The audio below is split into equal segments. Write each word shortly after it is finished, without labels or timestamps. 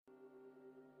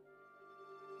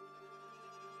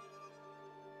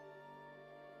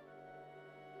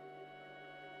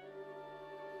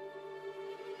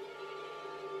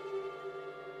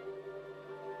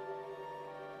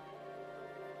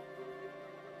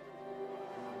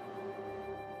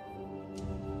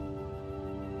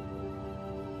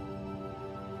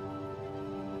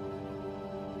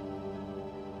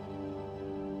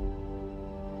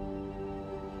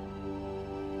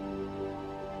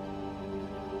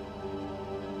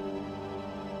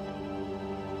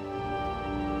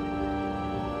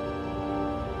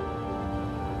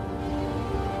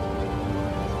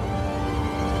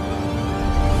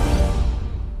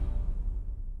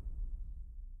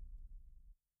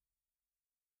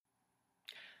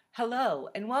Hello,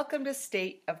 and welcome to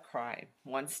State of Crime.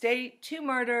 One state, two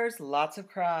murders, lots of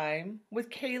crime with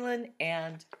Kaylin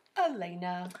and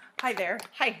Elena. Hi there.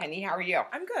 Hi, honey. How are you?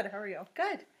 I'm good. How are you?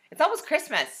 Good. It's almost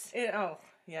Christmas.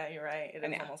 Yeah, you're right. It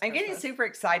is almost I'm getting Christmas. super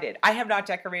excited. I have not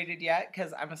decorated yet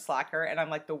because I'm a slacker and I'm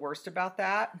like the worst about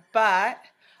that. But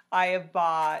I have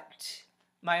bought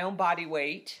my own body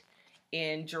weight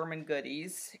in German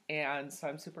goodies, and so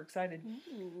I'm super excited.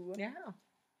 Ooh. Yeah.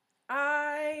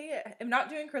 I am not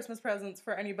doing Christmas presents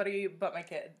for anybody but my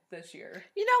kid this year.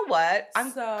 You know what?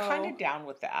 I'm So- kind of down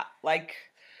with that. Like,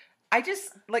 I just,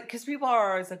 like, because people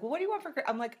are always like, well, what do you want for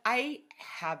Christmas? I'm like, I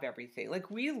have everything.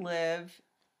 Like, we live,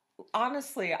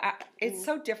 honestly, it's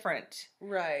so different.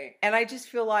 Right. And I just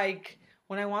feel like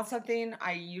when I want something,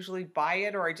 I usually buy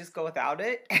it or I just go without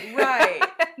it. Right.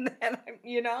 And then,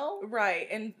 Right.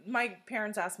 And my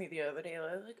parents asked me the other day,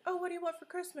 like, oh, what do you want for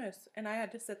Christmas? And I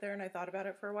had to sit there and I thought about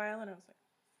it for a while and I was like,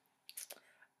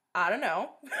 I don't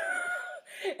know.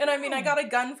 And I mean, I got a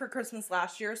gun for Christmas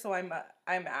last year, so I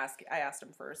asked him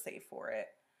for a safe for it.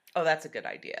 Oh, that's a good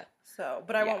idea. So,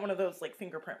 but I want one of those like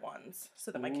fingerprint ones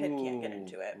so that my kid can't get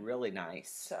into it. Really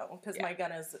nice. So, because my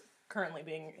gun is currently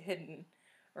being hidden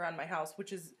around my house,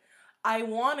 which is, I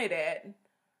wanted it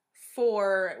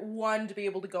for one to be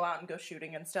able to go out and go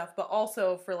shooting and stuff, but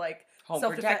also for like Home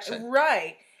self-defense. protection.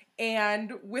 Right.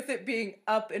 And with it being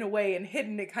up and away and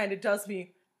hidden, it kind of does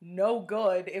me no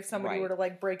good if somebody were to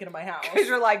like break into my house. Because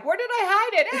you're like, where did I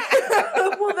hide it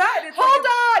at? Well, it's hold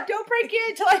on, don't break in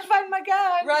until I find my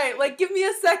gun. Right, like give me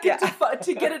a second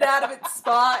to get it out of its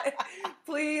spot,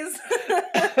 please.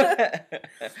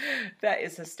 That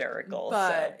is hysterical.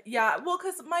 But yeah, well,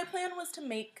 because my plan was to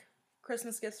make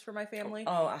Christmas gifts for my family.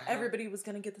 Oh, everybody was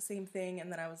gonna get the same thing,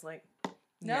 and then I was like,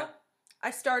 no. Yeah. I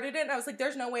started it, and I was like,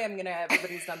 there's no way I'm gonna have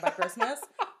everybody's done by Christmas.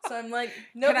 So I'm like,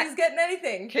 nobody's getting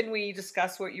anything. Can we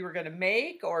discuss what you were going to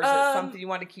make, or is it something you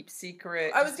want to keep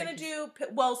secret? I was going to do,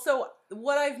 so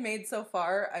what I've made so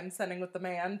far, I'm sending with the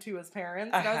man to his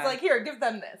parents. And I was like, here, give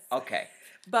them this. Okay.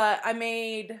 But I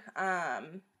made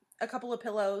a couple of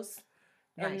pillows.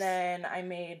 Nice. And then I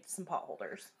made some pot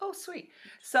holders. Oh, sweet.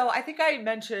 So I think I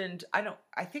mentioned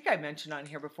on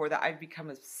here before that I've become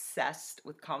obsessed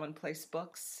with commonplace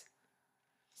books.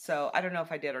 So I don't know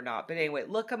if I did or not, but anyway,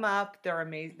 look them up. They're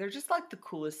amazing. They're just like the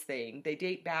coolest thing. They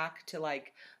date back to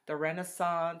like the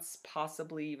Renaissance,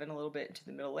 possibly even a little bit into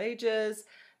the Middle Ages.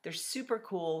 They're super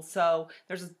cool. So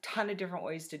there's a ton of different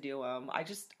ways to do them. I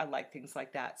like things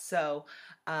like that. So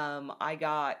I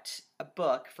got a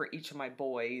book for each of my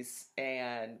boys,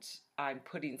 and I'm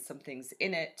putting some things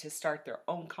in it to start their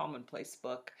own commonplace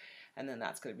book. And then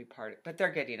that's going to be part of it. But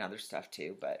they're getting other stuff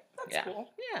too. But that's cool.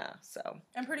 Yeah, so.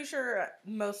 I'm pretty sure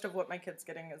most of what my kid's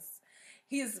getting is,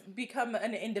 he's become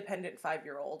an independent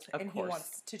 5-year-old. And he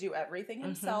wants to do everything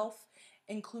himself,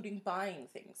 including buying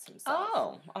things himself.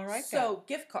 Oh, all right. So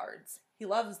gift cards, he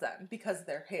loves them because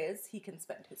they're his. He can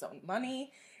spend his own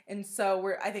money. And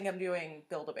so I think I'm doing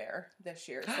Build-A-Bear this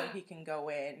year so he can go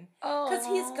in. Because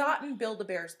he's gotten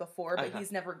Build-A-Bears before, but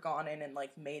he's never gone in and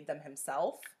like made them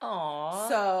himself. Aww.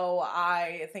 So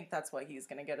I think that's what he's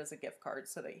going to get as a gift card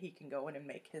so that he can go in and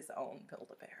make his own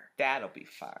Build-A-Bear. That'll be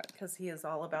fun. Because he is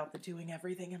all about the doing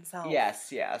everything himself.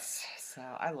 Yes. So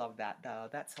I love that though.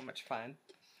 That's so much fun.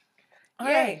 All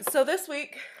right. So this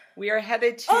week we are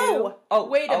headed to...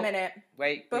 Wait a minute.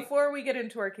 Before we get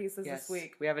into our cases this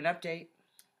week. We have an update.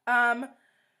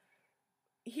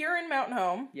 Here in Mountain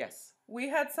Home, yes, we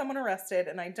had someone arrested,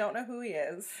 and I don't know who he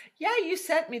is. Yeah, you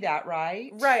sent me that,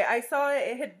 right? Right, I saw it.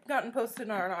 It had gotten posted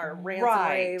on our rants and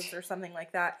raves or something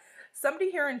like that.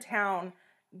 Somebody here in town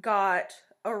got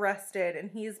arrested,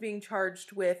 and he is being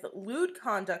charged with lewd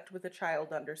conduct with a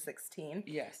child under 16.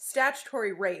 Yes,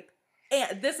 statutory rape.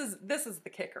 And this is the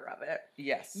kicker of it.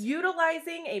 Yes.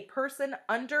 Utilizing a person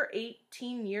under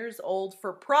 18 years old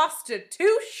for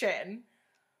prostitution.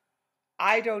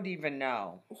 I don't even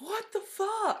know. What the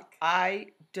fuck? I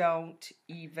don't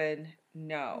even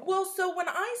know. Well, so when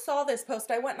I saw this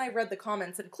post, I went and I read the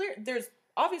comments, and there's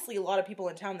obviously a lot of people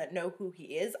in town that know who he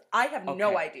is. I have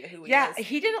no idea who he is. Yeah,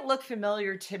 he didn't look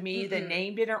familiar to me. The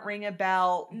name didn't ring a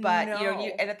bell. But,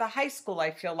 and at the high school, I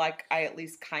feel like I at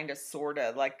least kind of sort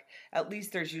of, like, at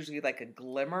least there's usually like a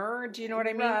glimmer. Do you know what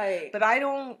I mean? Right. But I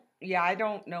don't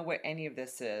know what any of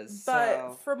this is.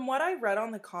 But from what I read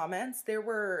on the comments,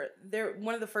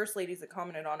 one of the first ladies that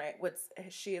commented on it,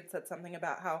 she had said something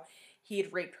about how he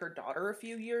had raped her daughter a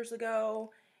few years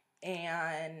ago.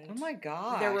 And oh my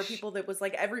gosh, there were people that was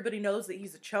like, everybody knows that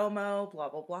he's a chomo, blah,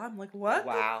 blah, blah. I'm like, what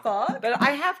the fuck? But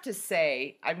I have to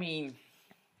say, I mean,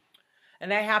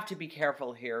 and I have to be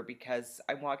careful here because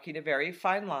I'm walking a very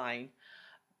fine line,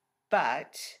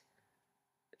 but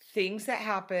things that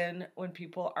happen when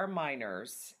people are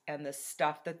minors and the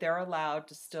stuff that they're allowed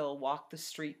to still walk the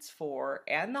streets for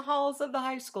and the halls of the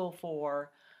high school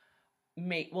for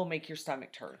will make your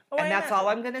stomach turn. Oh, and I that's all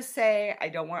imagine. I'm gonna say.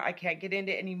 I can't get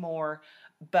into it anymore,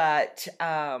 but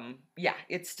yeah,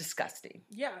 it's disgusting.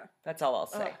 Yeah. That's all I'll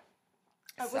say. Ugh.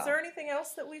 Was there anything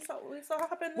else that we saw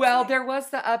happen this Well, week? there was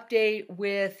the update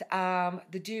with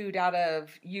the dude out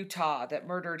of Utah that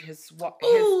murdered his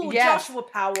Ooh, yes, Joshua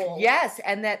Powell. yes,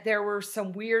 and that there were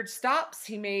some weird stops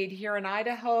he made here in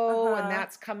Idaho, Uh-huh. and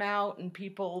that's come out, and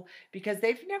people, because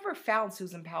they've never found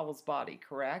Susan Powell's body,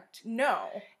 correct? No.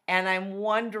 And I'm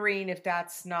wondering if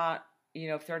that's not,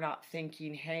 if they're not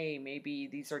thinking, hey, maybe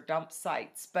these are dump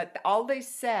sites. But all they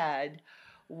said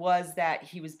was that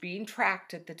he was being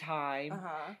tracked at the time.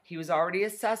 Uh-huh. He was already a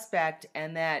suspect,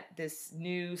 and that this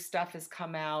new stuff has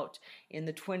come out in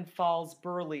the Twin Falls,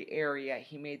 Burley area.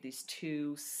 He made these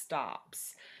 2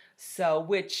 stops. So,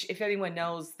 which, if anyone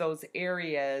knows those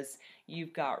areas,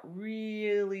 you've got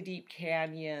really deep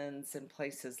canyons and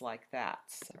places like that.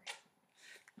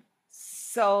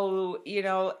 So,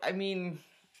 I mean,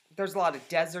 there's a lot of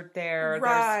desert there.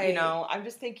 Right. There's, I'm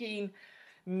just thinking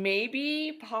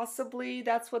maybe, possibly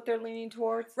that's what they're leaning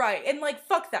towards. Right. And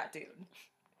fuck that dude.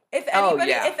 If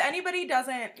anybody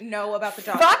doesn't know about the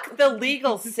job. Fuck the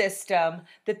legal system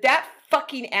that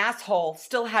fucking asshole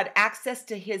still had access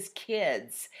to his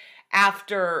kids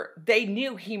after they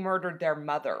knew he murdered their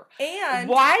mother. And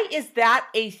why is that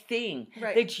a thing?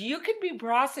 Right. That you can be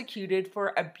prosecuted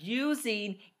for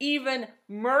abusing, even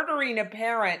murdering a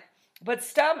parent, but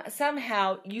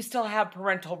somehow you still have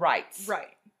parental rights.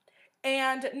 Right.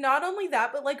 And not only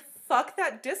that, but fuck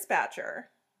that dispatcher.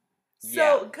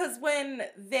 Yeah. So, because when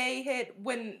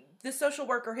the social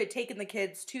worker had taken the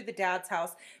kids to the dad's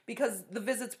house because the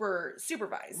visits were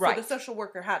supervised. Right. So the social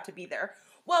worker had to be there.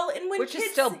 Well, and Which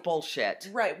is still bullshit.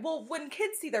 Right. Well, when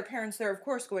kids see their parents, they're of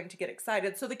course going to get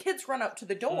excited. So the kids run up to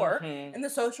the door, and the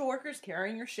social worker's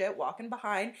carrying your shit, walking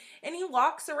behind, and he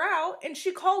locks her out, and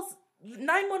she calls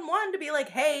 911 to be like,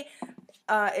 hey,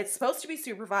 it's supposed to be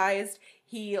supervised.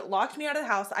 He locked me out of the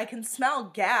house. I can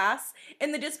smell gas.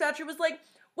 And the dispatcher was like,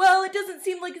 well, it doesn't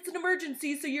seem like it's an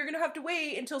emergency, so you're going to have to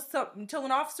wait until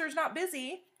an officer's not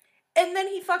busy. And then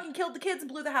he fucking killed the kids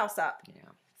and blew the house up. Yeah.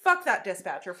 Fuck that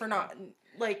dispatcher for not,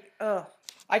 ugh.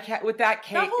 I can't, with that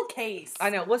case. That whole case. I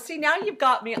know. Well, see, now you've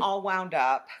got me all wound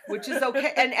up, which is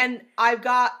okay. And I've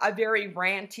got a very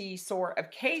ranty sort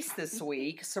of case this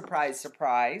week. Surprise,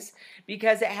 surprise.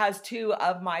 Because it has 2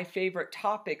 of my favorite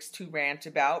topics to rant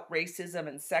about, racism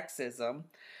and sexism.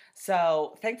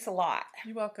 So, thanks a lot.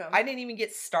 You're welcome. I didn't even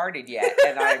get started yet,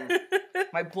 and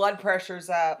my blood pressure's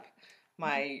up.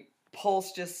 My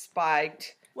pulse just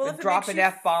spiked. Well, I'm if it dropping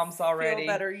makes you F-bombs already. feel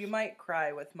better, you might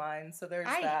cry with mine, so there's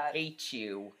that. I hate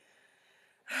you.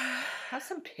 Have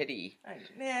some pity.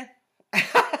 Nah.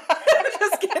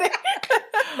 Just kidding.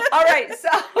 All right, so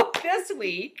this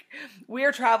week we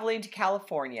are traveling to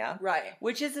California. Right.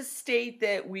 Which is a state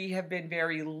that we have been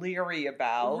very leery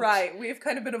about. Right. We've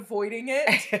kind of been avoiding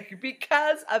it.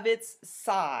 because of its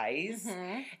size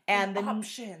and the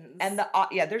options. And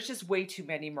there's just way too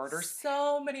many murders.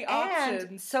 So many options.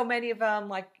 And so many of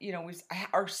them,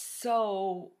 are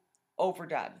so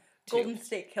overdone. Too. Golden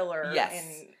State Killer.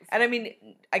 Yes. And I mean,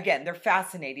 again, they're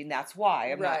fascinating. That's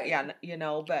why.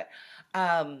 But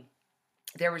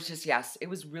there was just, it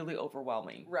was really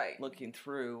overwhelming. Right. Looking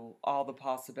through all the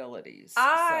possibilities.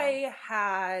 I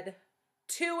had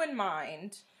 2 in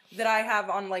mind that I have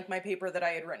on my paper that I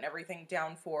had written everything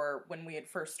down for when we had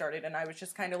first started. And I was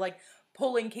just kind of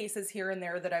pulling cases here and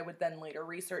there that I would then later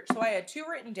research. So I had 2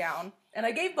 written down, and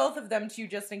I gave both of them to you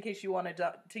just in case you wanted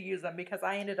to use them because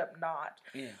I ended up not.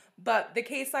 Yeah. But the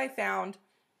case I found,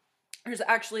 there's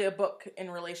actually a book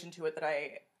in relation to it that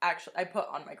I put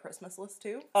on my Christmas list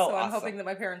too. Oh, so I'm awesome. hoping that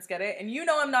my parents get it. And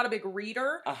I'm not a big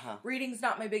reader. Uh-huh. Reading's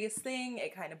not my biggest thing.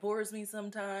 It kind of bores me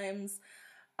sometimes.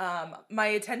 My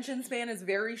attention span is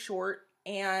very short,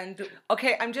 and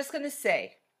okay, I'm just going to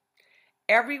say,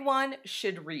 everyone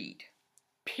should read.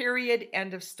 Period.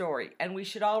 End of story. And we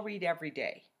should all read every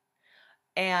day.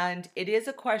 And it is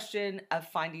a question of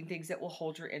finding things that will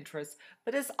hold your interest,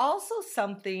 but it's also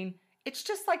something, it's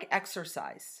just like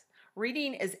exercise.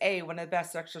 Reading is one of the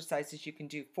best exercises you can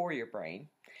do for your brain.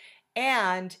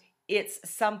 And it's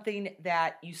something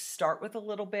that you start with a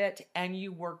little bit and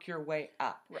you work your way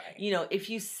up. Right. If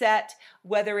you set,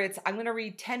 whether it's, I'm going to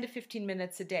read 10 to 15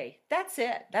 minutes a day, that's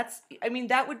it.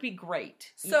 That would be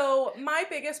great. So my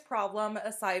biggest problem,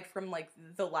 aside from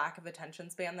the lack of attention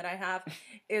span that I have,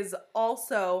 is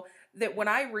also that when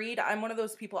I read, I'm one of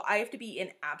those people, I have to be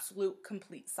in absolute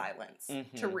complete silence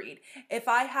to read. If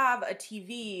I have a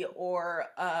TV or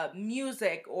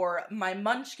music or my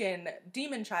munchkin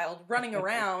demon child running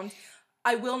around,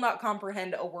 I will not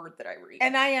comprehend a word that I read.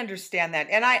 And I understand that.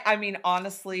 And I mean,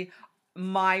 honestly,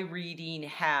 my reading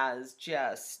has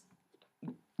just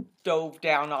dove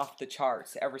down off the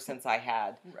charts ever since I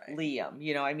had Liam.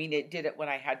 You know, I mean, it did it when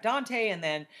I had Dante, and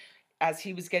then as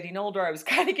he was getting older, I was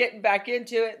kind of getting back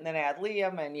into it, and then I had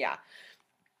Liam, and yeah.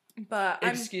 But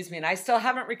excuse me, and I still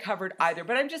haven't recovered either.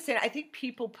 But I'm just saying, I think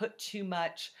people put too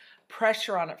much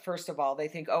pressure on it. First of all, they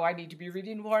think, oh, I need to be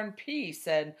reading War and Peace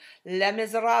and Les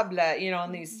Miserables, you know,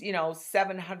 in these, you know,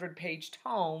 700-page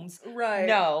tomes. Right.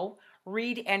 No,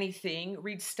 read anything.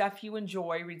 Read stuff you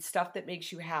enjoy. Read stuff that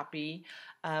makes you happy.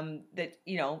 That,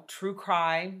 you know, true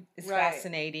crime is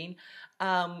fascinating.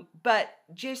 But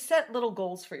just set little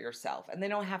goals for yourself, and they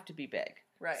don't have to be big.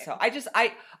 Right. So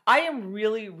I am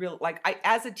really, like,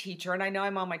 as a teacher, and I know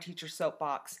I'm on my teacher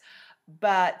soapbox,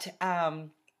 but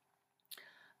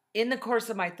in the course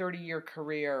of my 30-year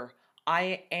career,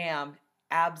 I am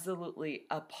absolutely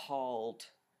appalled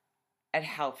at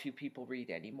how few people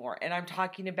read anymore. And I'm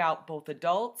talking about both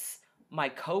adults, my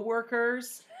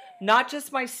coworkers, not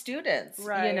just my students,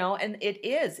 you know, and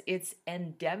it's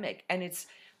endemic, and it's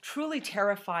truly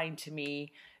terrifying to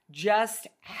me just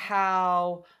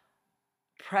how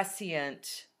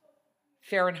prescient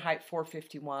Fahrenheit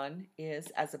 451 is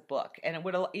as a book. And it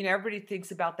would, you know, everybody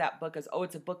thinks about that book as, oh,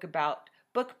 it's a book about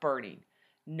book burning.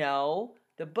 No,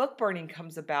 the book burning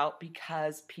comes about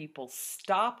because people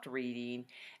stopped reading,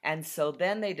 and so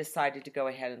then they decided to go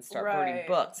ahead and start burning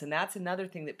books. And that's another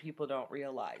thing that people don't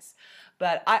realize.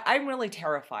 But I'm really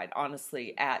terrified,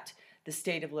 honestly, at the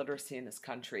state of literacy in this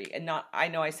country. And I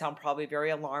know I sound probably very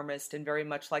alarmist and very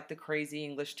much like the crazy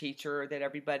English teacher that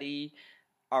everybody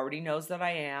already knows that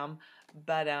I am,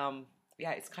 but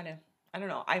yeah, it's kind of, I don't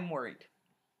know, I'm worried.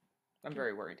 I'm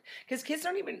very worried. Because kids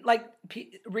don't even, like,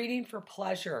 reading for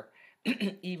pleasure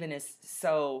even is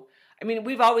so, I mean,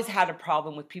 we've always had a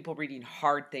problem with people reading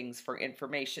hard things for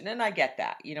information, and I get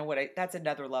that. You know what, that's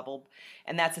another level,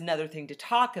 and that's another thing to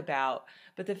talk about,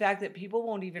 but the fact that people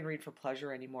won't even read for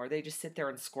pleasure anymore, they just sit there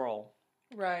and scroll,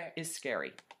 is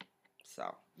scary.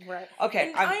 So. Right. Okay.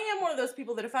 And I am one of those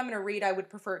people that if I'm going to read, I would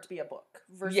prefer it to be a book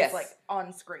versus like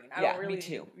on screen. I don't really. Me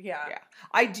too. Yeah.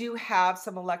 I do have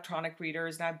some electronic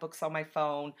readers, and I have books on my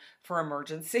phone for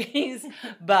emergencies,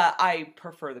 but I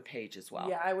prefer the page as well.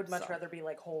 Yeah, I would much rather be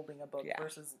like holding a book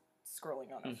versus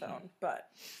scrolling on a phone. But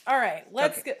all right,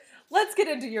 let's get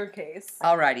into your case.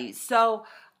 Alrighty. So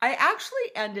I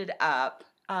actually ended up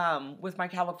with my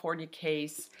California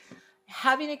case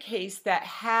having a case that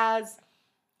has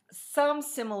some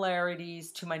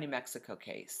similarities to my New Mexico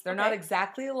case. They're not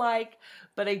exactly alike,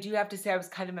 but I do have to say I was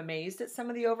kind of amazed at some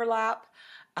of the overlap.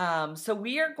 So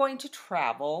we are going to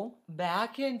travel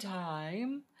back in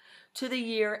time to the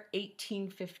year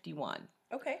 1851.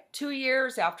 Okay. 2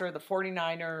 years after the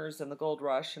 49ers and the gold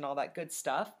rush and all that good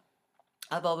stuff.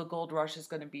 Although the gold rush is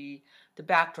going to be the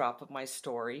backdrop of my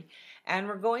story. And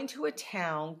we're going to a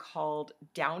town called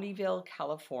Downeyville,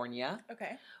 California.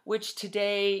 Okay. Which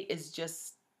today is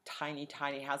just tiny,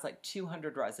 has like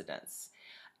 200 residents.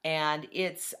 And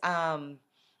it's about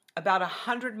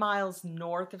 100 miles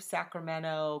north of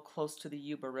Sacramento, close to the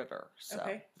Yuba River.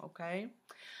 So, okay.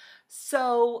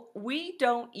 So we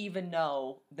don't even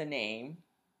know the name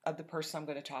of the person I'm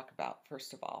going to talk about,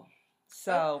 first of all.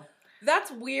 So...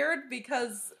 That's weird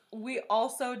because we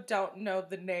also don't know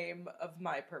the name of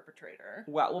my perpetrator.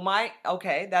 Well,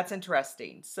 okay, that's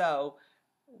interesting. So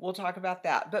we'll talk about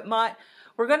that. But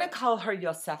we're going to call her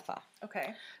Josepha.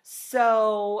 Okay.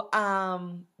 So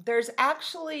there's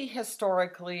actually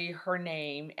historically her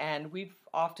name, and we've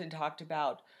often talked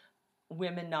about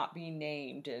women not being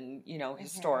named, and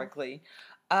historically.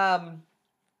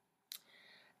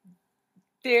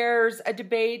 There's a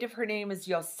debate if her name is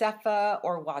Josepha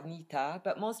or Juanita,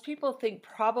 but most people think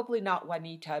probably not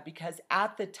Juanita because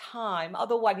at the time,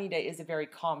 although Juanita is a very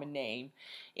common name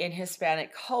in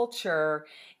Hispanic culture,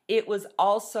 it was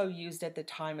also used at the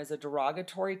time as a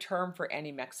derogatory term for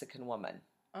any Mexican woman.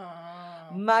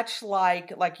 Much like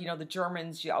the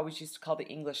Germans, you always used to call the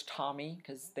English Tommy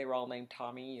because they were all named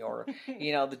Tommy, or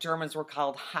the Germans were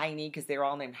called Heine because they were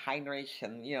all named Heinrich,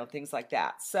 and things like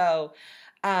that. So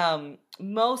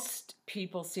most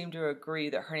people seem to agree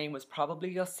that her name was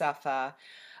probably Josepha.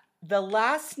 The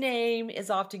last name is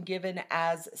often given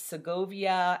as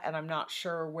Segovia, and I'm not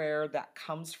sure where that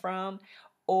comes from.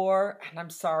 And I'm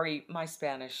sorry, my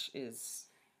Spanish is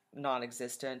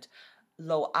non-existent,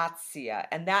 Loatzia,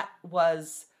 and that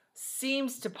was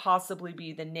seems to possibly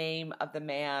be the name of the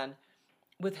man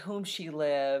with whom she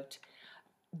lived.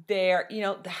 There,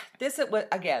 this is what,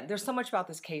 again, there's so much about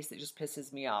this case that just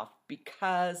pisses me off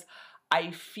because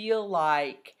I feel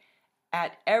like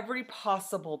at every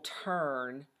possible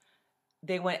turn,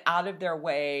 they went out of their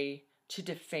way to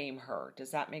defame her.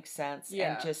 Does that make sense?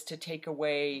 Yeah. And just to take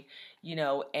away,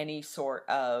 any sort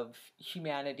of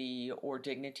humanity or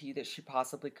dignity that she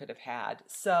possibly could have had.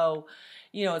 So,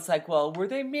 it's like, well, were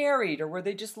they married or were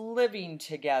they just living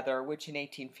together? Which in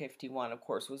 1851, of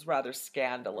course, was rather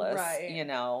scandalous.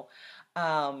 Right.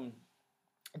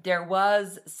 There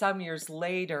was some years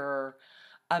later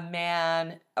a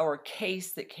man or a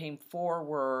case that came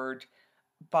forward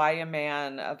by a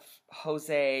man of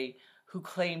Jose who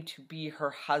claimed to be her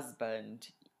husband.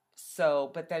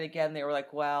 So, but then again, they were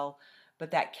like, well,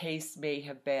 but that case may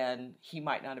have been, he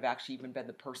might not have actually even been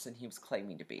the person he was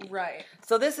claiming to be. Right.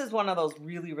 So this is one of those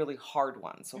really, really hard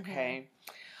ones, okay?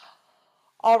 Mm-hmm.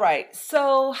 All right.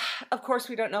 So, of course,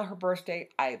 we don't know her birthday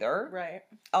either. Right.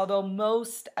 Although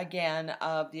most, again,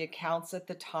 of the accounts at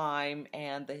the time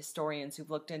and the historians who've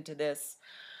looked into this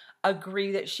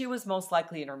agree that she was most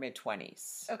likely in her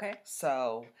mid-20s. Okay.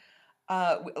 So,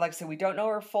 like I said, we don't know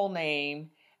her full name.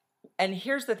 And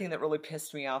here's the thing that really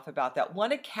pissed me off about that.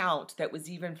 One account that was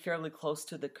even fairly close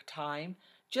to the time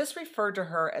just referred to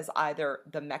her as either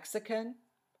the Mexican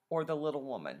or the little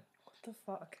woman. What the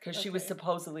fuck? Because she was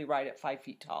supposedly right at 5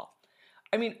 feet tall.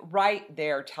 I mean, right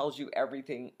there tells you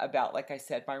everything about, like I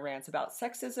said, my rants about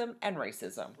sexism and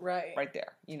racism. Right. Right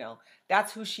there.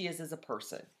 That's who she is as a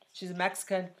person. She's a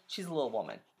Mexican. She's a little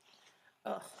woman.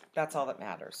 Ugh. That's all that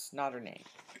matters, not her name.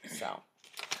 So,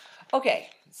 okay.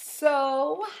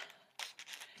 So,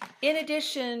 in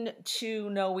addition to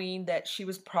knowing that she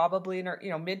was probably in her,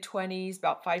 mid-20s,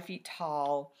 about 5 feet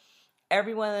tall,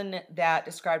 everyone that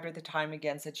described her at the time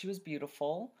again said she was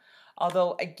beautiful.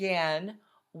 Although, again,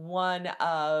 one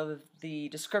of the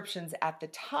descriptions at the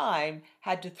time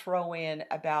had to throw in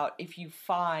about if you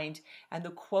find, and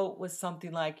the quote was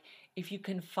something like, if you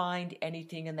can find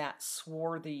anything in that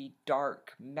swarthy,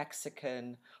 dark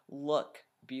Mexican look,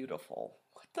 beautiful.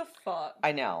 What the fuck?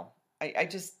 I know. I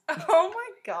just... Oh my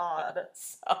God.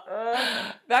 So,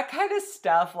 that kind of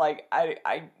stuff, like,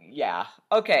 yeah.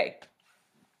 Okay.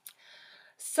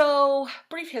 So,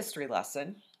 brief history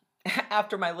lesson.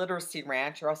 After my literacy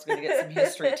rant, you're also going to get some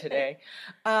history today.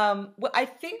 Well, I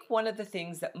think one of the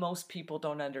things that most people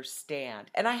don't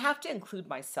understand, and I have to include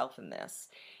myself in this,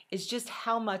 is just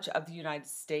how much of the United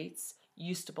States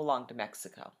used to belong to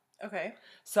Mexico. Okay.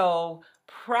 So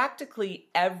practically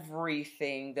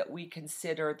everything that we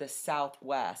consider the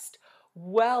Southwest,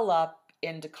 well up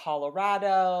into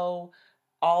Colorado,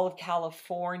 all of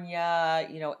California,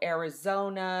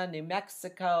 Arizona, New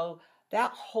Mexico,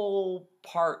 that whole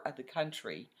part of the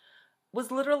country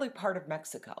was literally part of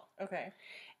Mexico. Okay.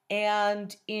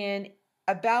 And in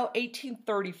about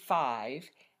 1835,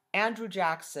 Andrew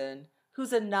Jackson,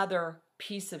 who's another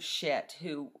piece of shit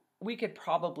who we could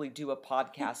probably do a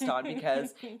podcast on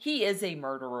because he is a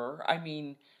murderer. I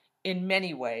mean, in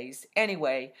many ways.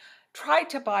 Anyway, tried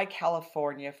to buy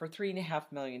California for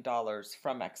 $3.5 million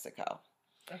from Mexico.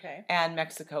 Okay. And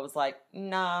Mexico was like,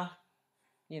 nah,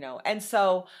 And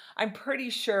so I'm pretty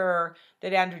sure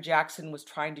that Andrew Jackson was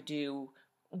trying to do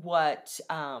what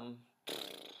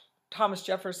Thomas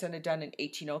Jefferson had done in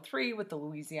 1803 with the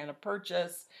Louisiana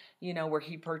Purchase, where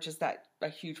he purchased a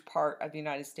huge part of the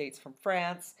United States from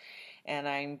France. And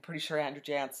I'm pretty sure Andrew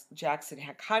Jackson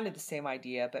had kind of the same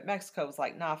idea, but Mexico was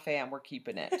like, nah, fam, we're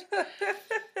keeping it.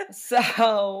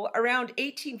 So around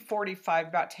 1845,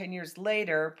 about 10 years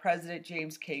later, President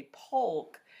James K.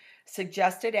 Polk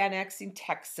suggested annexing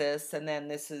Texas, and then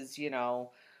this is,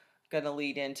 going to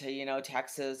lead into,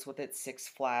 Texas with its Six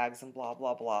Flags and blah,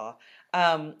 blah, blah.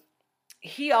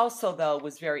 He also, though,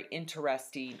 was very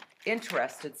interested, in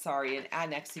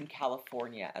annexing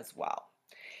California as well.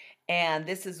 And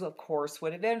this is, of course,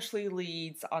 what eventually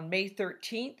leads on May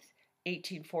 13th,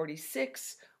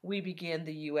 1846, we begin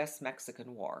the U.S.-Mexican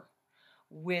War,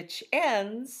 which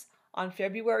ends on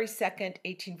February 2nd,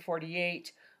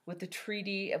 1848, with the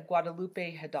Treaty of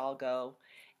Guadalupe Hidalgo.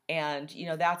 And,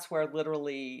 that's where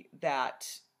literally that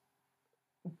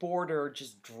border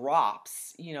just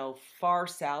drops, far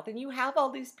south. And you have all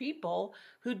these people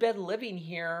who'd been living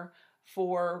here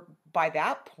for, by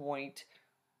that point,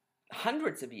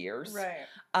 hundreds of years. Right.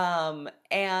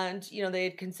 And, they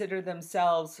had considered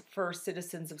themselves first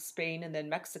citizens of Spain and then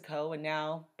Mexico. And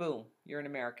now, boom, you're in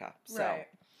America. So,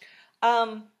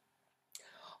 right.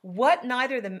 What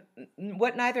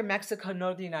neither Mexico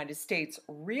nor the United States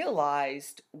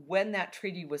realized when that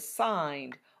treaty was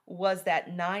signed was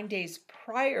that 9 days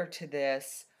prior to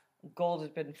this, gold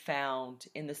had been found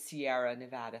in the Sierra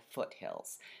Nevada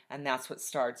foothills. And that's what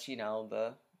starts,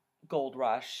 the gold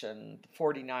rush and the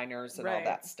 49ers and all Right.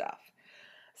 that stuff.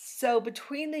 So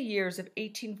between the years of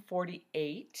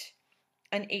 1848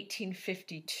 and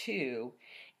 1852,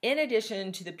 in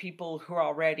addition to the people who are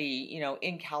already,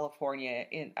 in California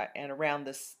and around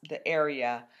the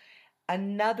area,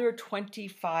 another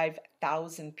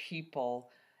 25,000 people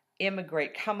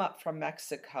come up from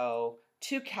Mexico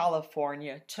to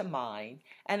California to mine.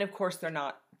 And of course, they're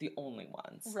not the only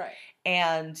ones. Right.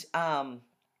 And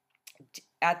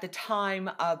at the time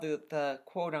of the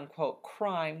quote unquote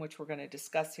crime, which we're going to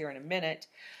discuss here in a minute,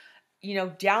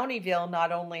 Downeyville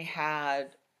not only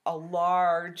had a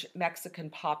large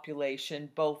Mexican population,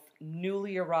 both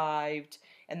newly arrived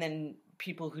and then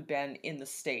people who'd been in the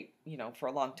state, for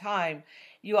a long time.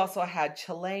 You also had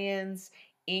Chileans,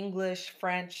 English,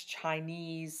 French,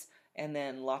 Chinese, and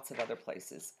then lots of other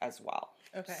places as well.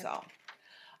 Okay. So,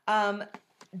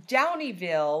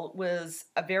 Downeyville was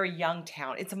a very young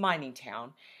town. It's a mining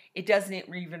town. It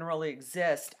doesn't even really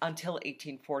exist until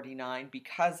 1849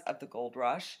 because of the gold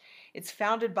rush. It's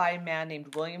founded by a man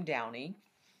named William Downey.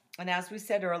 And as we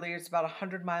said earlier, it's about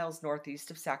 100 miles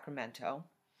northeast of Sacramento.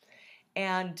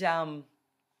 And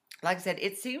like I said,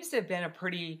 it seems to have been a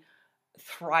pretty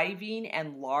thriving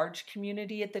and large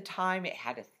community at the time. It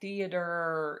had a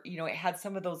theater, it had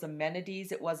some of those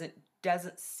amenities.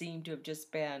 Doesn't seem to have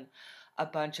just been a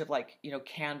bunch of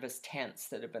canvas tents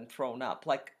that have been thrown up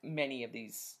like many of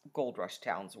these gold rush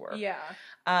towns were. Yeah.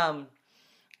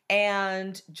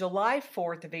 And July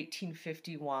 4th of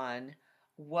 1851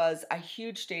 was a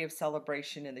huge day of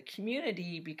celebration in the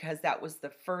community because that was the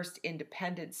first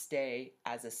Independence Day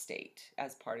as a state,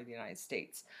 as part of the United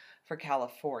States for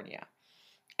California.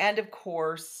 And of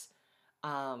course,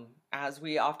 as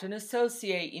we often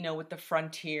associate, with the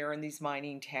frontier and these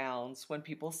mining towns, when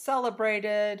people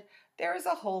celebrated, there is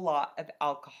a whole lot of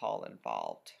alcohol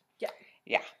involved. Yeah.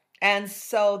 Yeah. And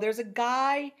so there's a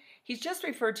guy, he's just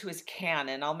referred to as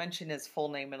Cannon. I'll mention his full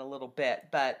name in a little bit,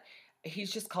 but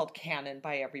he's just called Cannon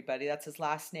by everybody. That's his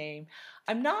last name.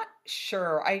 I'm not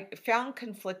sure. I found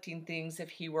conflicting things if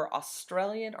he were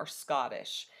Australian or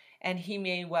Scottish. And he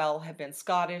may well have been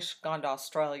Scottish, gone to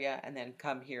Australia, and then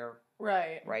come here.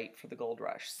 Right, for the gold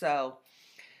rush. So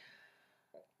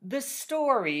the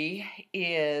story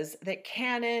is that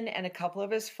Cannon and a couple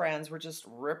of his friends were just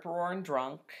rip-roaring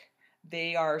drunk.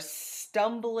 They are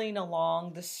stumbling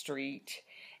along the street,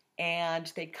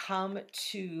 and they come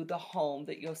to the home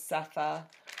that Josepha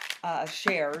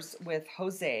shares with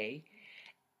Jose.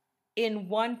 In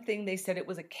one thing, they said it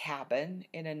was a cabin.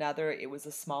 In another, it was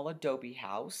a small adobe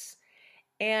house.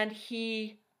 And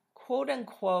he, quote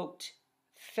unquote,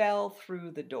 fell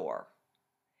through the door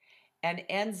and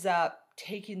ends up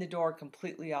taking the door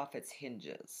completely off its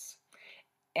hinges.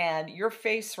 And your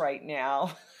face right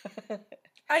now.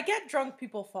 I get drunk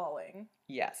people falling.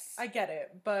 Yes. I get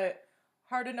it, but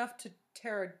hard enough to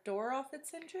tear a door off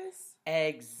its hinges?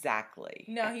 Exactly.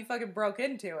 No, he fucking broke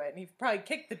into it, and he probably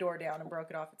kicked the door down and broke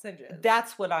it off its hinges.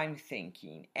 That's what I'm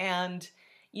thinking. And,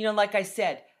 like I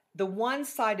said, the one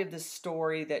side of the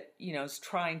story that, is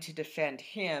trying to defend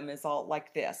him is all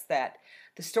like this, that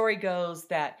the story goes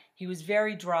that he was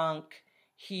very drunk,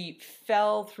 he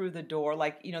fell through the door,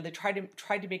 they tried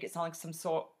to make it sound like some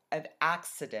sort of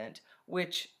accident,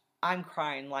 which I'm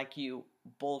crying like you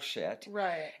bullshit.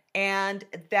 Right. And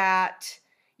that,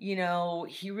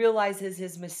 he realizes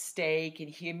his mistake and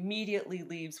he immediately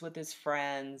leaves with his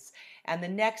friends. And the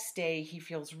next day he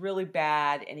feels really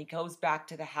bad and he goes back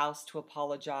to the house to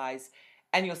apologize.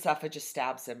 And Josepha just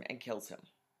stabs him and kills him.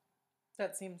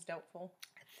 That seems doubtful.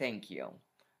 Thank you.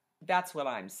 That's what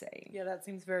I'm saying. Yeah, that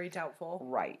seems very doubtful.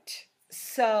 Right.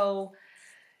 So,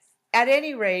 at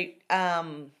any rate,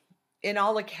 in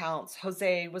all accounts,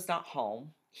 Jose was not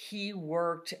home. He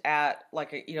worked at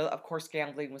of course,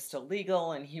 gambling was still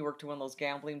legal, and he worked at one of those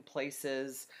gambling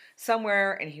places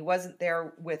somewhere, and he wasn't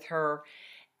there with her.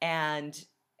 And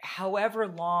however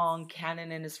long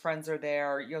Cannon and his friends are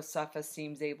there, Josepha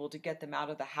seems able to get them out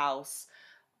of the house.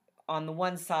 On the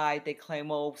one side, they claim,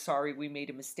 oh, sorry, we made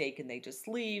a mistake, and they just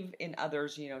leave. In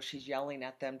others, she's yelling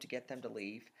at them to get them to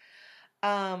leave.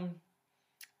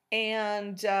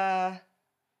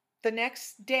 The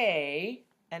next day,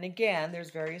 and again,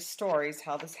 there's various stories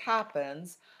how this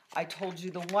happens. I told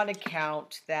you the one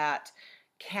account that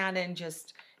Cannon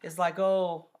just is like,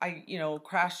 oh, I,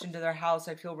 crashed into their house.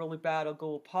 I feel really bad. I'll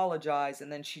go apologize.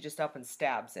 And then she just up and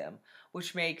stabs him,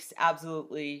 which makes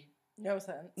absolutely no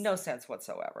sense. No sense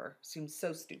whatsoever. Seems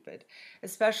so stupid,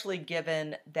 especially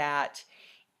given that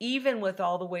even with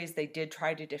all the ways they did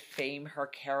try to defame her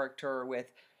character with,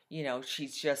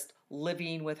 she's just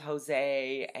living with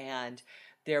Jose, and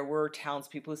there were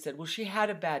townspeople who said, well, she had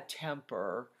a bad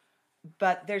temper,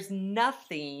 but there's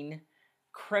nothing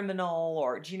criminal,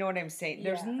 or do you know what I'm saying?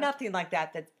 There's nothing like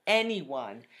that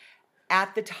anyone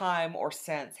at the time or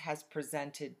since has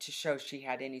presented to show she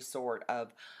had any sort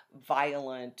of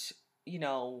violent,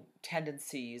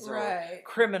 tendencies or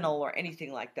criminal or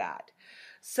anything like that.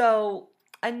 So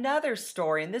another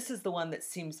story, and this is the one that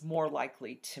seems more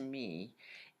likely to me,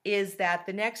 is that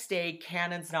the next day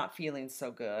Cannon's not feeling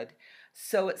so good.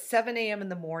 So at 7 a.m. in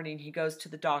the morning, he goes to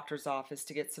the doctor's office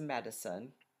to get some medicine.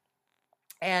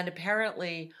 And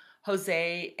apparently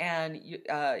Jose and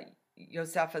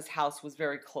Josepha's house was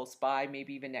very close by,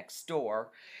 maybe even next door.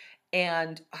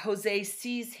 And Jose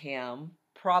sees him,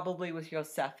 probably with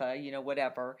Josepha,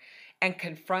 whatever, and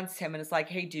confronts him and is like,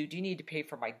 hey, dude, you need to pay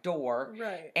for my door.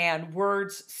 Right. And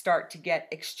words start to get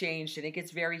exchanged, and it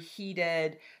gets very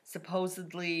heated.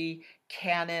 Supposedly,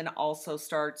 Cannon also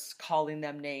starts calling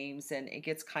them names, and it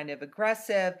gets kind of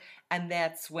aggressive, and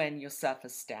that's when Josepha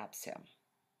stabs him.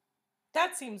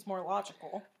 That seems more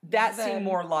logical. That seemed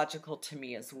more logical to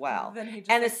me as well. Then he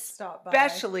just and stopped by.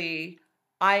 Especially,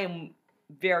 I am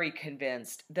very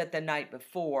convinced that the night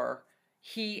before,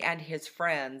 he and his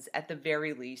friends, at the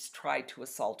very least, tried to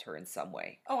assault her in some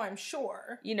way. Oh, I'm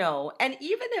sure. And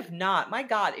even if not, my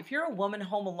God, if you're a woman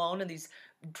home alone and these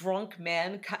drunk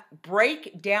men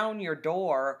break down your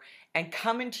door and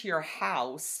come into your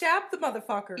house. Stab the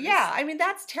motherfuckers. Yeah, I mean,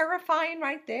 that's terrifying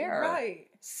right there. Right.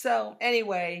 So,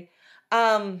 anyway,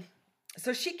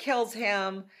 so she kills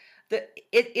him.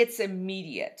 It's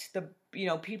immediate.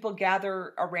 People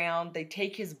gather around, they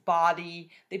take his body,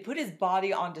 they put his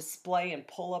body on display and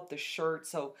pull up the shirt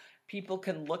so people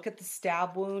can look at the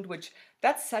stab wound, which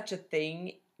that's such a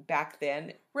thing back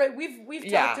then. Right, we've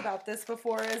talked about this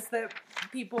before, is that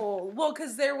people,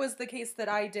 because there was the case that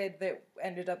I did that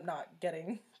ended up not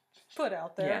getting put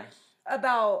out there,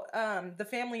 about the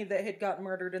family that had got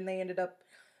murdered, and they ended up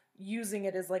using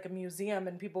it as like a museum,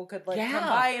 and people could come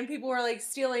by, and people were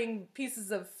stealing pieces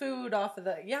of food off of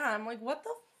I'm like, what the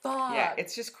fuck? Yeah,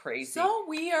 it's just crazy. So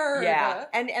weird. Yeah,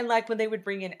 and when they would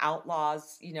bring in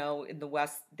outlaws, in the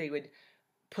West, they would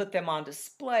put them on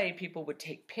display. People would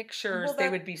take pictures. They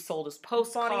would be sold as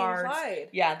postcards. Bonnie and Clyde.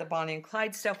 Yeah, the Bonnie and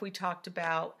Clyde stuff we talked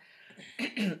about.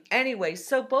 Anyway,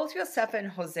 so both Josepha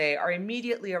and Jose are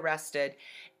immediately arrested,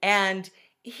 and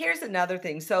here's another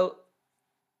thing. So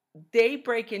they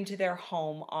break into their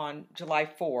home on July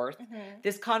 4th. Mm-hmm.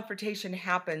 This confrontation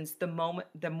happens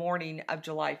the morning of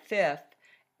July 5th.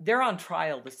 They're on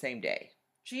trial the same day.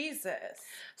 Jesus.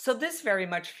 So this very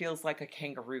much feels like a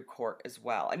kangaroo court as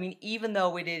well. I mean, even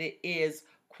though it is,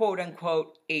 quote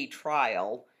unquote, a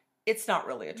trial, it's not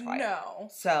really a trial. No.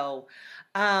 So,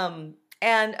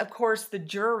 and of course, the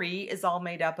jury is all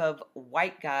made up of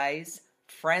white guys,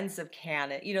 friends of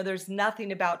Cannon. There's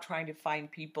nothing about trying to find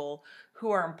people who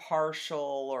are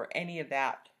impartial or any of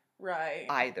that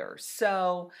either.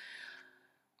 So,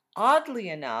 oddly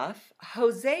enough,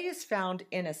 Jose is found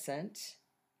innocent,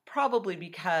 probably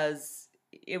because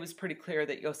it was pretty clear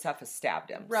that Josepha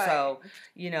stabbed him. Right. So,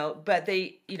 but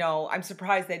they, I'm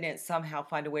surprised they didn't somehow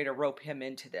find a way to rope him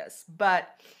into this. But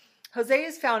Jose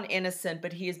is found innocent,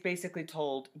 but he is basically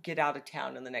told, get out of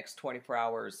town in the next 24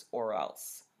 hours or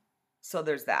else. So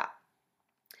there's that.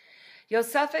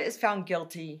 Josepha is found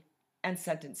guilty and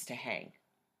sentenced to hang.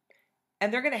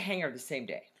 And they're going to hang her the same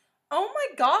day. Oh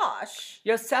my gosh.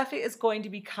 Josepha is going to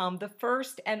become the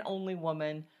first and only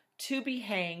woman to be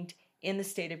hanged in the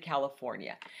state of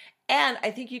California. And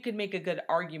I think you could make a good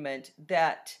argument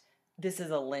that this is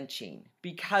a lynching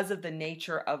because of the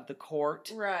nature of the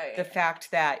court. Right. The fact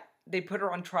that they put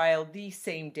her on trial the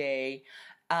same day.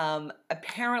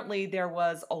 Apparently there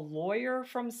was a lawyer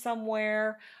from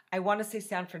somewhere, I want to say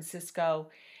San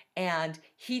Francisco, and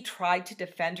he tried to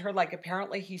defend her.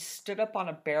 Apparently he stood up on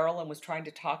a barrel and was trying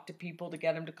to talk to people to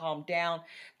get him to calm down.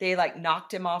 They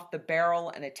knocked him off the barrel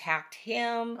and attacked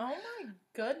him. Oh my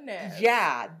goodness.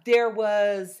 Yeah, there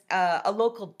was a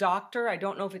local doctor. I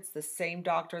don't know if it's the same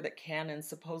doctor that Cannon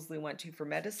supposedly went to for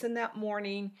medicine that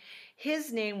morning.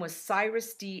 His name was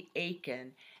Cyrus D.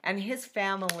 Aiken, and his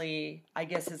family, I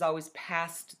guess, has always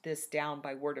passed this down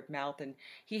by word of mouth, and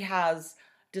he has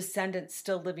descendants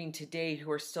still living today who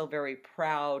are still very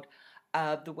proud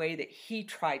of the way that he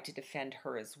tried to defend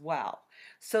her as well.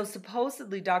 So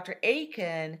supposedly Dr.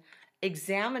 Aiken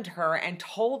examined her and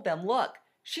told them, look,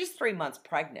 she's 3 months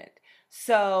pregnant.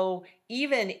 So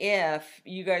even if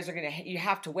you guys are you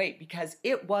have to wait, because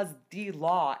it was the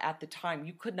law at the time.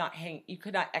 You could not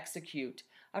execute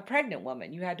a pregnant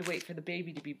woman. You had to wait for the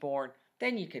baby to be born,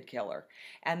 then you could kill her.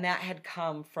 And that had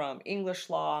come from English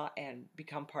law and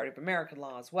become part of American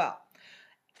law as well.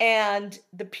 And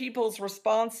the people's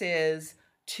response is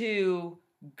to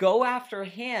go after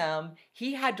him.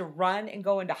 He had to run and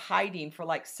go into hiding for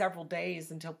like several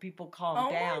days until people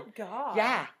calmed down. Oh my God.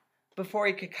 Yeah, before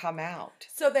he could come out.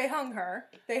 So they hung her.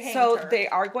 They hanged So her. they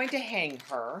are going to hang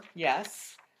her,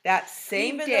 yes. That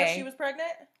same Even day. though she was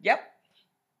pregnant? Yep.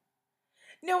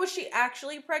 No, was she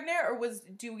actually pregnant, or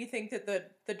do we think that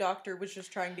the doctor was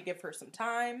just trying to give her some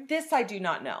time? This I do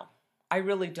not know. I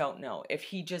really don't know. If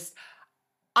he just...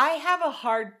 I have a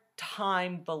hard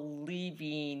time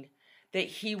believing that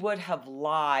he would have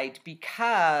lied,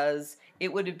 because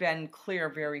it would have been clear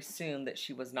very soon that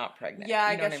she was not pregnant. Yeah,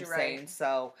 I you know guess what I'm you're saying? right.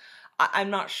 So I'm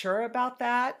not sure about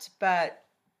that, but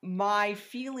my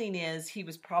feeling is he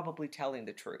was probably telling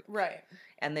the truth. Right.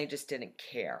 And they just didn't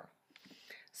care.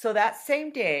 So that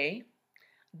same day,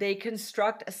 they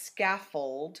construct a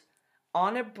scaffold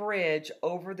on a bridge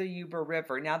over the Yuba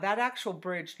River. Now, that actual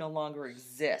bridge no longer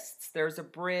exists. There's a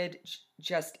bridge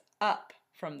just up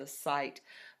from the site,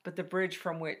 but the bridge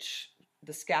from which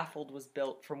the scaffold was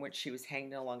built, from which she was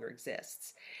hanged, no longer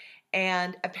exists.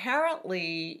 And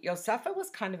apparently, Josepha was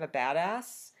kind of a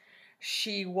badass.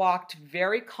 She walked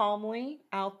very calmly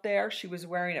out there. She was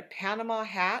wearing a Panama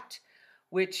hat,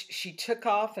 which she took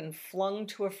off and flung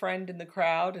to a friend in the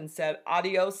crowd and said,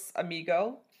 "Adios,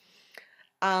 amigo."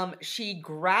 She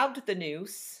grabbed the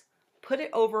noose, put it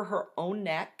over her own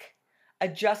neck,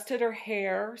 adjusted her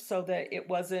hair so that it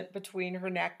wasn't between her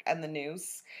neck and the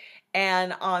noose.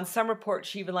 And on some reports,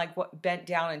 she even bent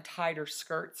down and tied her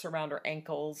skirts around her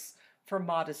ankles for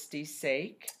modesty's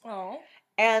sake. Oh.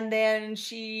 And then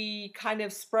she kind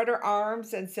of spread her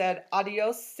arms and said,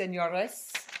 "Adios,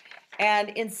 senores." And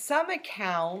in some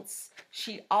accounts,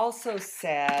 she also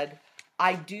said,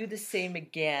 "I'd do the same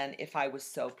again if I was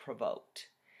so provoked."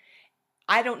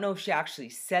 I don't know if she actually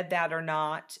said that or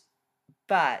not,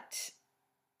 but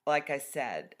like I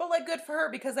said. But good for her,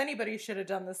 because anybody should have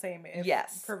done the same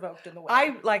if provoked in the way.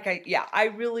 I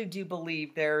really do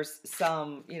believe there's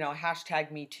some,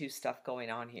 hashtag Me Too stuff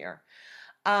going on here.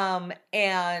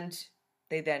 And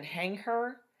they then hang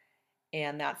her,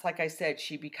 and that's, like I said,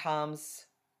 she becomes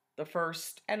the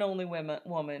first and only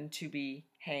woman to be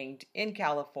hanged in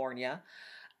California.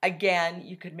 Again,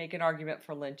 you could make an argument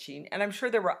for lynching, and I'm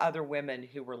sure there were other women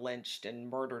who were lynched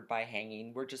and murdered by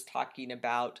hanging. We're just talking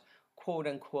about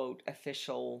quote-unquote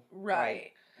official,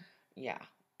 right,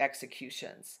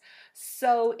 executions.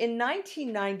 So in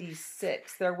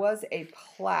 1996, there was a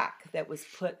plaque that was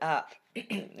put up,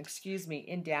 excuse me,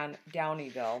 in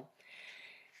Downeyville,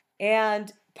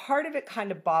 and part of it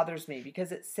kind of bothers me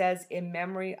because it says "in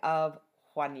memory of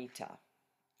Juanita."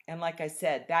 And like I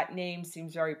said, that name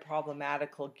seems very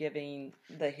problematical given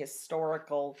the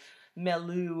historical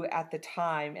milieu at the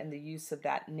time and the use of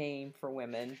that name for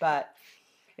women. But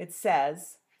it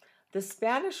says, "The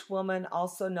Spanish woman,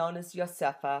 also known as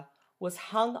Josepha, was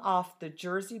hung off the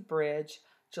Jersey Bridge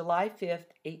July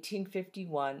 5th,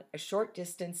 1851, a short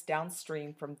distance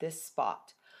downstream from this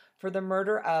spot, for the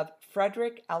murder of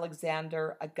Frederick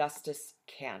Alexander Augustus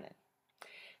Cannon.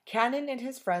 Cannon and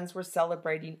his friends were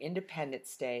celebrating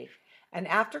Independence Day, and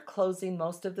after closing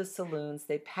most of the saloons,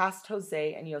 they passed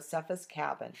Jose and Josepha's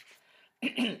cabin.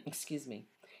 Excuse me.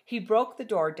 He broke the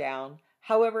door down.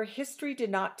 However, history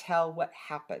did not tell what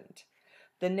happened.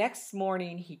 The next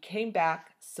morning, he came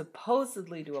back,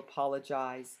 supposedly to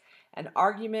apologize. An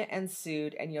argument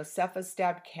ensued, and Josepha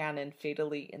stabbed Cannon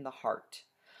fatally in the heart.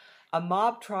 A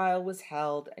mob trial was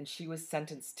held, and she was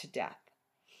sentenced to death.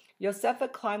 Josepha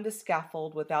climbed the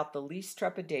scaffold without the least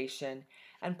trepidation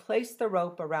and placed the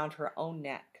rope around her own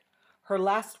neck. Her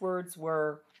last words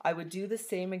were, "I would do the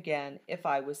same again if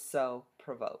I was so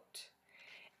provoked."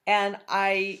 And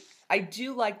I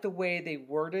do like the way they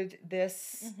worded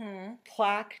this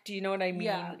plaque. Do you know what I mean?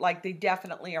 Yeah. Like, they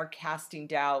definitely are casting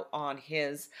doubt on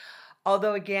his.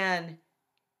 Although, again,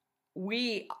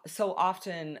 we so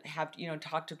often have,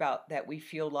 talked about that we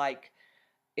feel like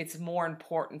it's more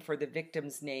important for the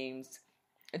victims' names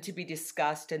to be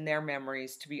discussed and their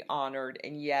memories to be honored,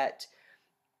 and yet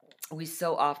we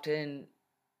so often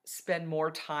spend more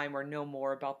time or know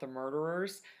more about the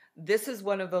murderers. This is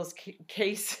one of those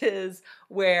cases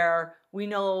where we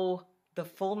know the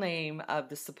full name of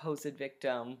the supposed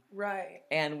victim. Right.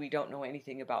 And we don't know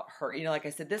anything about her. Like I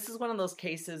said, this is one of those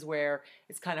cases where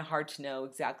it's kind of hard to know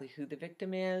exactly who the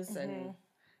victim is and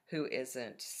who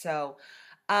isn't. So,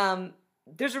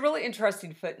 there's a really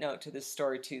interesting footnote to this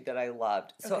story, too, that I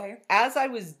loved. So as I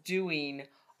was doing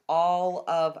all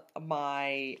of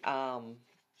my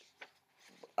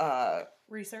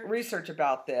research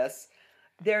about this.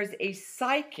 There's a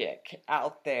psychic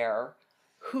out there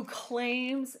who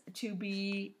claims to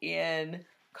be in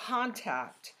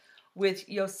contact with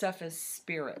Josepha's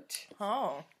spirit.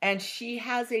 Oh. And she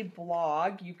has a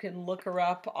blog, you can look her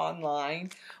up online,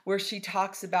 where she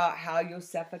talks about how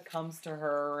Josepha comes to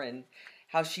her and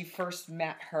how she first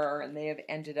met her, and they have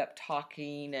ended up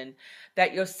talking, and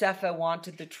that Josepha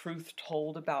wanted the truth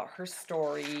told about her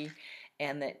story,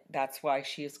 and that's why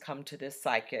she has come to this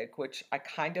psychic, which I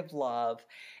kind of love.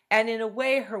 And in a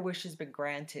way, her wish has been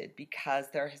granted because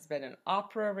there has been an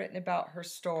opera written about her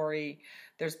story.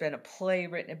 There's been a play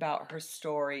written about her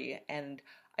story. And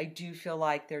I do feel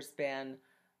like there's been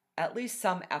at least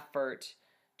some effort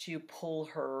to pull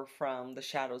her from the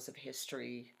shadows of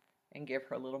history and give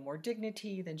her a little more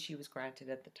dignity than she was granted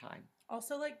at the time.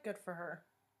 Also, like, good for her.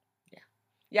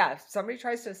 Yeah, if somebody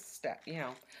tries to stab,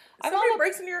 Somebody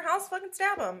breaks into your house, fucking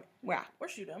stab them. Yeah. Or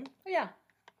shoot them. Yeah.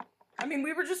 I mean,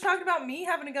 we were just talking about me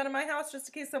having a gun in my house just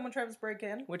in case someone tries to break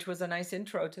in. Which was a nice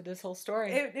intro to this whole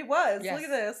story. It was. Yes. Look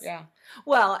at this. Yeah.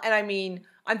 Well, and I mean,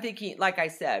 I'm thinking, like I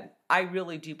said, I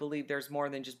really do believe there's more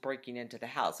than just breaking into the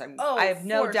house. I have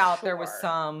no doubt there was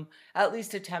some, at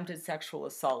least attempted sexual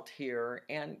assault here,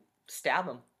 and stab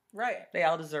them. Right. They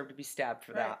all deserve to be stabbed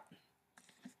for that.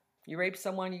 You rape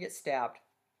someone, you get stabbed.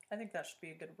 I think that should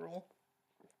be a good rule.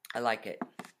 I like it.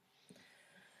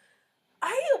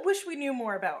 I wish we knew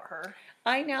more about her.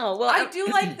 I know. Well, I do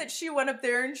like that she went up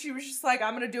there and she was just like,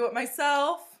 I'm going to do it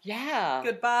myself. Yeah.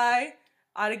 Goodbye.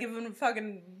 I'd have given him a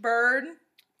fucking bird.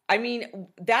 I mean,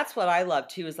 that's what I love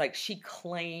too, is like she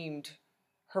claimed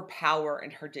her power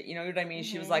and her, you know what I mean?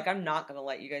 Mm-hmm. She was like, I'm not going to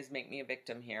let you guys make me a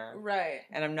victim here. Right.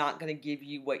 And I'm not going to give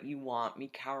you what you want,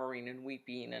 me cowering and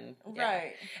weeping. And yeah.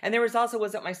 Right. And there was also,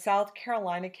 was it my South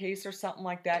Carolina case or something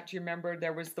like that? Do you remember?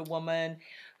 There was the woman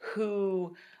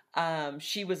who,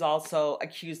 she was also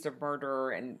accused of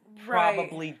murder and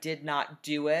probably did not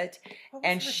do it.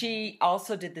 And she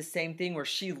also did the same thing where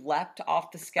she leapt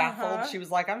off the scaffold. Uh-huh. She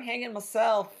was like, I'm hanging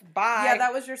myself. Bye. Yeah,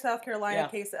 that was your South Carolina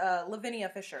case, Lavinia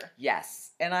Fisher.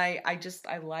 Yes. And I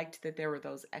liked that there were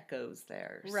those echoes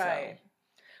there. Right.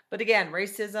 So. But again,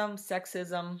 racism,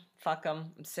 sexism, fuck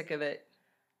them. I'm sick of it.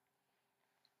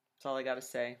 That's all I got to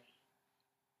say.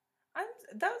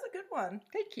 That was a good one.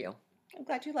 Thank you. I'm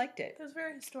glad you liked it. It was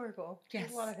very historical. Yes.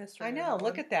 There's a lot of history. I know.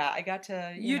 Look at that. I got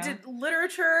to, you did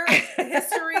literature,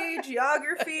 history,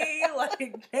 geography.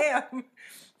 Like, damn.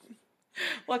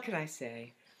 What can I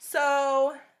say?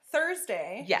 So,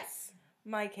 Thursday. Yes.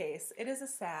 My case. It is a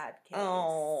sad case.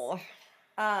 Oh.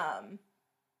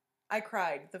 I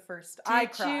cried the first. Did I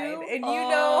cried. you? And you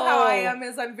know how I am,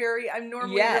 is I'm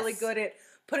normally really good at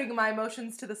putting my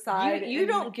emotions to the side. You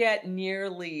don't get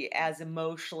nearly as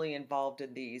emotionally involved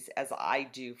in these as I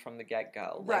do from the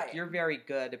get-go. Like, right. You're very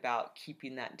good about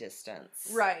keeping that distance.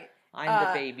 Right. I'm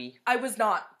the baby. I was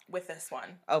not with this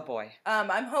one. Oh, boy.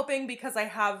 I'm hoping, because I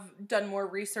have done more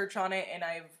research on it, and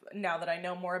now that I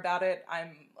know more about it,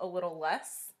 I'm a little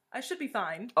less. I should be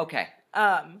fine. Okay.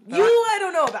 I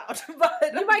don't know about,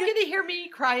 but you might get to hear me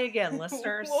cry again,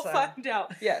 listeners. We'll find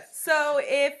out. Yes. So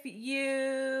if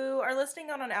you are listening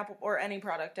on an Apple or any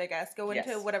product, I guess, go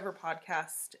into whatever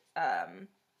podcast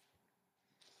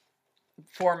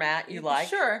format you like.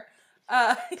 Sure.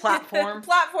 Platform.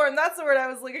 Platform. That's the word I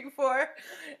was looking for.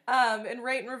 And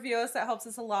rate and review us. That helps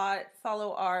us a lot.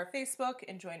 Follow our Facebook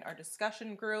and join our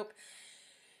discussion group.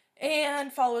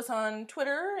 And follow us on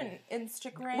Twitter and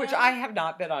Instagram. Which I have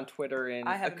not been on Twitter in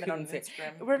I haven't been on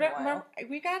Instagram. Remember,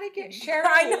 we gotta get Cheryl.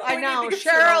 I know.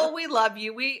 Cheryl, we love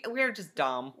you. We're just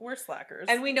dumb. We're slackers.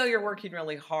 And we know you're working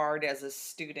really hard as a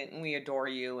student, and we adore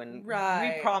you. And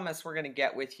we promise we're gonna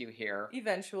get with you here.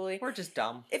 Eventually. We're just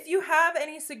dumb. If you have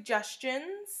any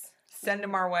suggestions, send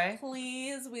them our way.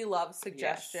 Please. We love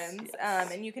suggestions.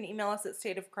 Yes. And you can email us at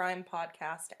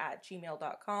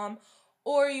stateofcrimepodcast@gmail.com.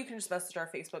 Or you can just message our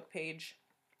Facebook page.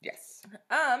 Yes.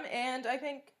 And I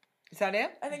think... Is that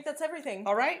it? I think that's everything.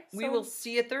 All right. We will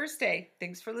see you Thursday.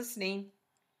 Thanks for listening.